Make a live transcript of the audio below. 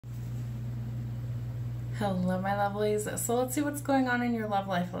Hello, my lovelies. So let's see what's going on in your love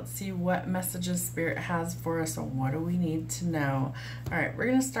life. Let's see what messages Spirit has for us and what do we need to know. All right, we're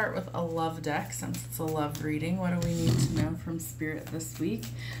going to start with a love deck since it's a love reading. What do we need to know from Spirit this week?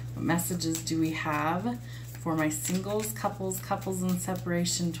 What messages do we have for my singles, couples in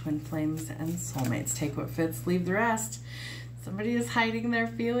separation, twin flames, and soulmates? Take what fits, leave the rest. Somebody is hiding their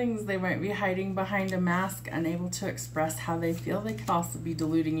feelings. They might be hiding behind a mask, unable to express how they feel. They could also be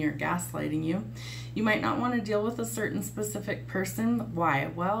deluding you or gaslighting you. You might not want to deal with a certain specific person.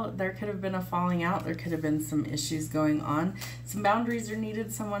 Why? Well, there could have been a falling out. There could have been some issues going on. Some boundaries are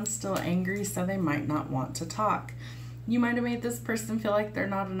needed. Someone's still angry, so they might not want to talk. You might have made this person feel like they're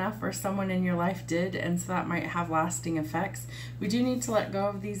not enough, or someone in your life did, and so that might have lasting effects. We do need to let go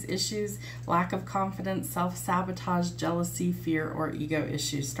of these issues: lack of confidence, self-sabotage, jealousy, fear, or ego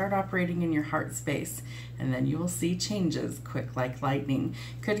issues. Start operating in your heart space, and then you will see changes quick like lightning.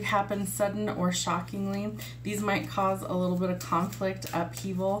 Could happen sudden or shockingly. These might cause a little bit of conflict,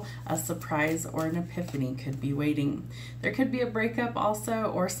 upheaval, a surprise, or an epiphany could be waiting. There could be a breakup also,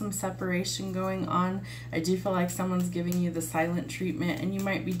 or some separation going on. I do feel like someone's giving you the silent treatment, and you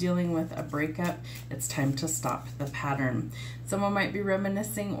might be dealing with a breakup. It's time to stop the pattern. Someone might be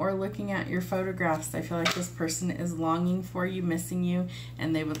reminiscing or looking at your photographs. I feel like this person is longing for you, missing you,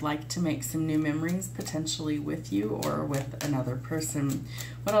 and they would like to make some new memories, potentially with you or with another person.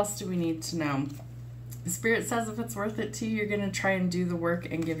 What else do we need to know? Spirit says if it's worth it to you, you're going to try and do the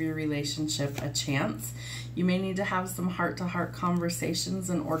work and give your relationship a chance. You may need to have some heart-to-heart conversations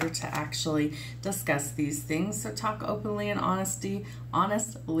in order to actually discuss these things. So talk openly and honestly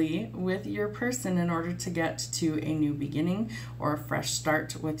with your person in order to get to a new beginning or a fresh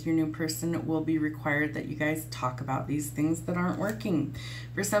start with your new person. It will be required that you guys talk about these things that aren't working.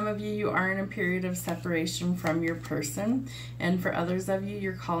 For some of you, you are in a period of separation from your person, and for others of you,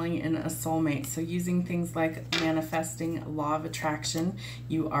 you're calling in a soulmate. So using things like manifesting, law of attraction,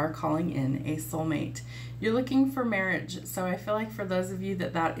 you are calling in a soulmate. You're looking for marriage, so I feel like for those of you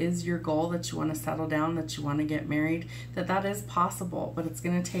that is your goal, that you want to settle down, that you want to get married, that is possible, but it's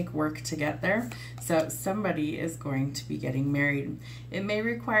going to take work to get there. So somebody is going to be getting married. It may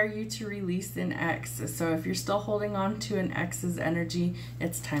require you to release an ex, so if you're still holding on to an ex's energy,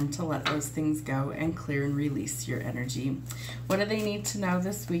 it's time to let those things go and clear and release your energy. What do they need to know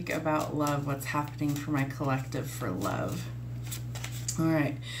this week about love? What's happening for my collective for love? All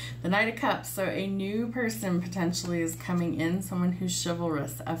right, the Knight of Cups. So a new person potentially is coming in, someone who's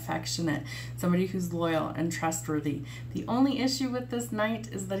chivalrous, affectionate, somebody who's loyal and trustworthy. The only issue with this Knight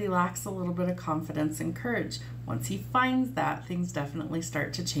is that he lacks a little bit of confidence and courage. Once he finds that, things definitely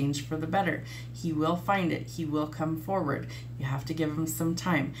start to change for the better. He will find it. He will come forward. You have to give him some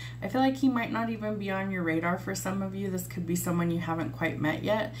time. I feel like he might not even be on your radar for some of you. This could be someone you haven't quite met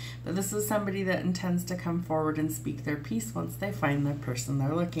yet, but this is somebody that intends to come forward and speak their piece once they find the person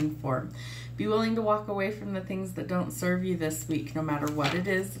they're looking for. Be willing to walk away from the things that don't serve you this week. No matter what it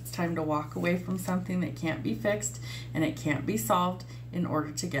is, it's time to walk away from something that can't be fixed and it can't be solved in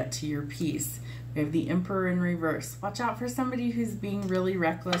order to get to your peace. We have the Emperor in reverse. Watch out for somebody who's being really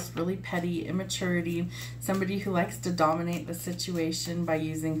reckless, really petty, immaturity, somebody who likes to dominate the situation by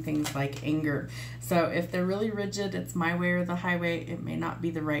using things like anger. So if they're really rigid, it's my way or the highway, it may not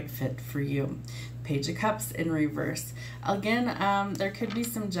be the right fit for you. Page of Cups in reverse. Again, there could be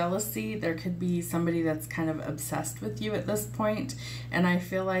some jealousy. There could be somebody that's kind of obsessed with you at this point, and I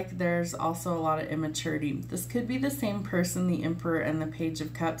feel like there's also a lot of immaturity. This could be the same person, the Emperor and the Page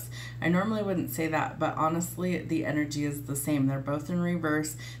of Cups. I normally wouldn't say that, but honestly, the energy is the same. They're both in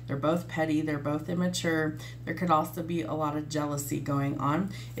reverse. They're both petty. They're both immature. There could also be a lot of jealousy going on.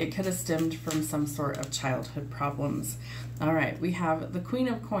 It could have stemmed from some sort of childhood problems. All right, we have the Queen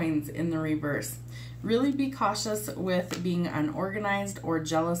of Coins in the reverse. Really be cautious with being unorganized or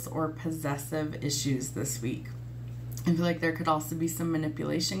jealous or possessive issues this week. I feel like there could also be some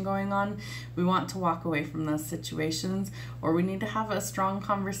manipulation going on. We want to walk away from those situations, or we need to have a strong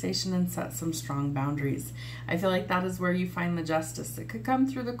conversation and set some strong boundaries. I feel like that is where you find the justice. It could come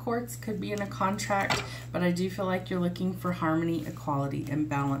through the courts, could be in a contract, but I do feel like you're looking for harmony, equality, and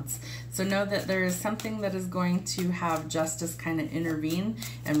balance. So know that there is something that is going to have justice kind of intervene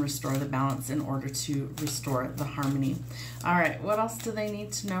and restore the balance in order to restore the harmony. All right, what else do they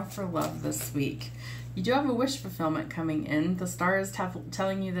need to know for love this week? You do have a wish fulfillment coming in. The star is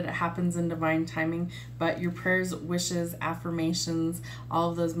telling you that it happens in divine timing, but your prayers, wishes, affirmations, all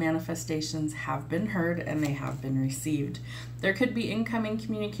of those manifestations have been heard and they have been received. There could be incoming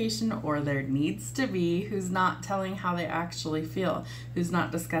communication, or there needs to be, who's not telling how they actually feel, who's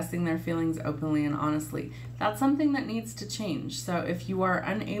not discussing their feelings openly and honestly. That's something that needs to change. So if you are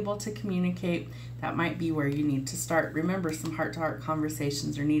unable to communicate, that might be where you need to start. Remember, some heart-to-heart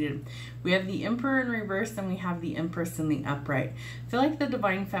conversations are needed. We have the Emperor in reverse and we have the Empress in the upright. I feel like the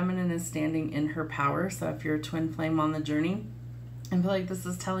Divine Feminine is standing in her power. So if you're a twin flame on the journey, I feel like this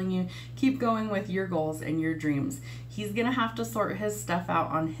is telling you, keep going with your goals and your dreams. He's going to have to sort his stuff out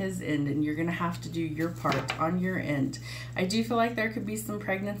on his end, and you're going to have to do your part on your end. I do feel like there could be some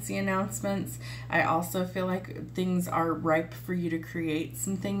pregnancy announcements. I also feel like things are ripe for you to create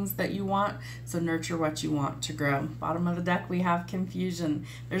some things that you want, so nurture what you want to grow. Bottom of the deck, we have confusion.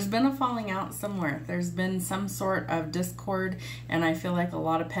 There's been a falling out somewhere. There's been some sort of discord, and I feel like a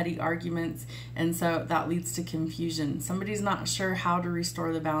lot of petty arguments, and so that leads to confusion. Somebody's not sure how to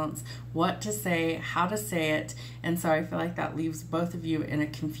restore the balance, what to say, how to say it, and so I feel like that leaves both of you in a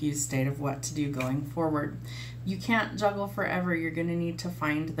confused state of what to do going forward. You can't juggle forever. You're going to need to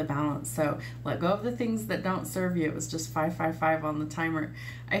find the balance. So let go of the things that don't serve you. It was just 555 on the timer.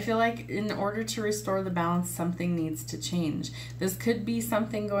 I feel like in order to restore the balance, something needs to change. This could be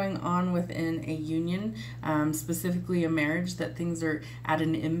something going on within a union, specifically a marriage, that things are at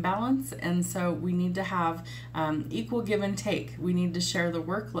an imbalance. And so we need to have equal give and take. We need to share the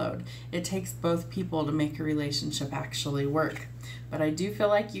workload. It takes both people to make a relationship actually work. But I do feel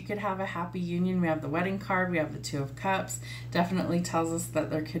like you could have a happy union. We have the wedding card, we have the Two of Cups. Definitely tells us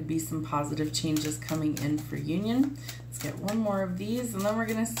that there could be some positive changes coming in for union. Let's get one more of these, and then we're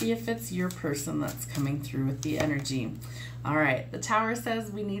going to see if it's your person that's coming through with the energy. All right, the Tower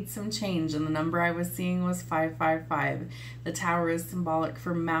says we need some change, and the number I was seeing was 555. The Tower is symbolic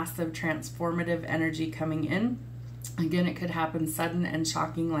for massive transformative energy coming in. Again, it could happen sudden and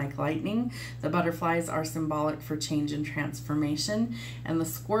shocking like lightning. The butterflies are symbolic for change and transformation, and the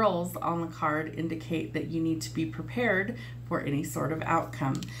squirrels on the card indicate that you need to be prepared for any sort of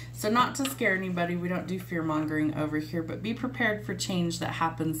outcome. So not to scare anybody, we don't do fear-mongering over here, but be prepared for change that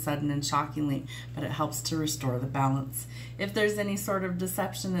happens sudden and shockingly, but it helps to restore the balance. If there's any sort of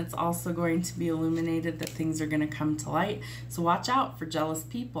deception, it's also going to be illuminated that things are going to come to light. So watch out for jealous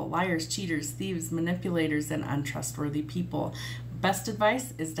people, liars, cheaters, thieves, manipulators, and untrustworthy people. Best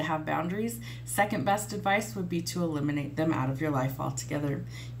advice is to have boundaries. Second best advice would be to eliminate them out of your life altogether.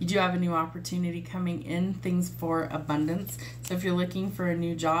 You do have a new opportunity coming in, things for abundance. So if you're looking for a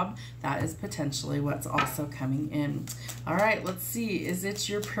new job, that is potentially what's also coming in. All right, let's see. Is it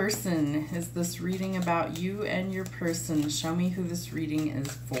your person? Is this reading about you and your person? Show me who this reading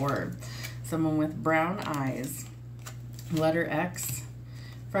is for. Someone with brown eyes, letter X,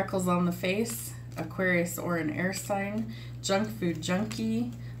 freckles on the face, Aquarius or an air sign, junk food junkie,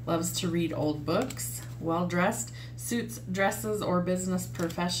 loves to read old books, well-dressed, suits, dresses, or business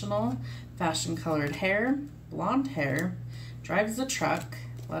professional, fashion-colored hair, blonde hair, drives a truck,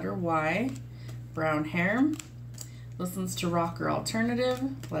 letter Y, brown hair, listens to rock or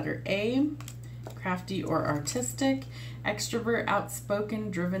alternative, letter A, crafty or artistic, extrovert, outspoken,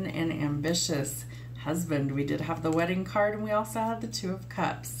 driven, and ambitious. Husband, we did have the wedding card, and we also had the Two of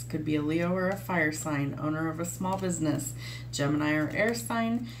Cups. Could be a Leo or a fire sign, owner of a small business, Gemini or air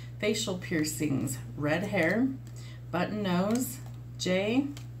sign, facial piercings, red hair, button nose, J,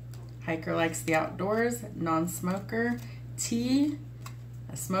 hiker, likes the outdoors, non-smoker, T,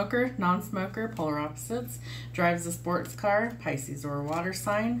 a smoker, non-smoker, polar opposites, drives a sports car, Pisces or a water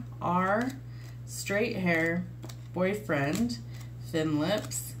sign, R, straight hair, boyfriend, thin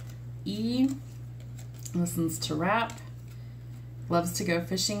lips, E, listens to rap, loves to go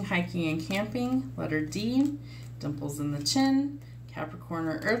fishing, hiking, and camping, letter D, dimples in the chin, Capricorn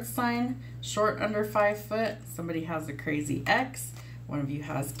or earth sign, short, under 5 foot, somebody has a crazy ex, one of you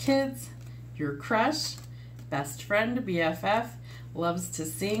has kids, your crush, best friend, BFF, loves to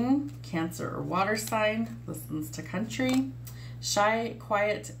sing, Cancer or water sign, listens to country, shy,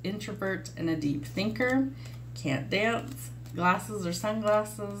 quiet, introvert, and a deep thinker, can't dance, glasses or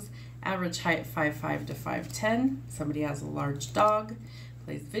sunglasses, average height 5'5" to 5'10", somebody has a large dog,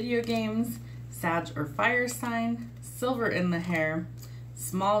 plays video games, Sag or fire sign, silver in the hair,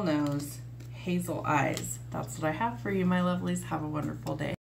 small nose, hazel eyes. That's what I have for you, my lovelies. Have a wonderful day.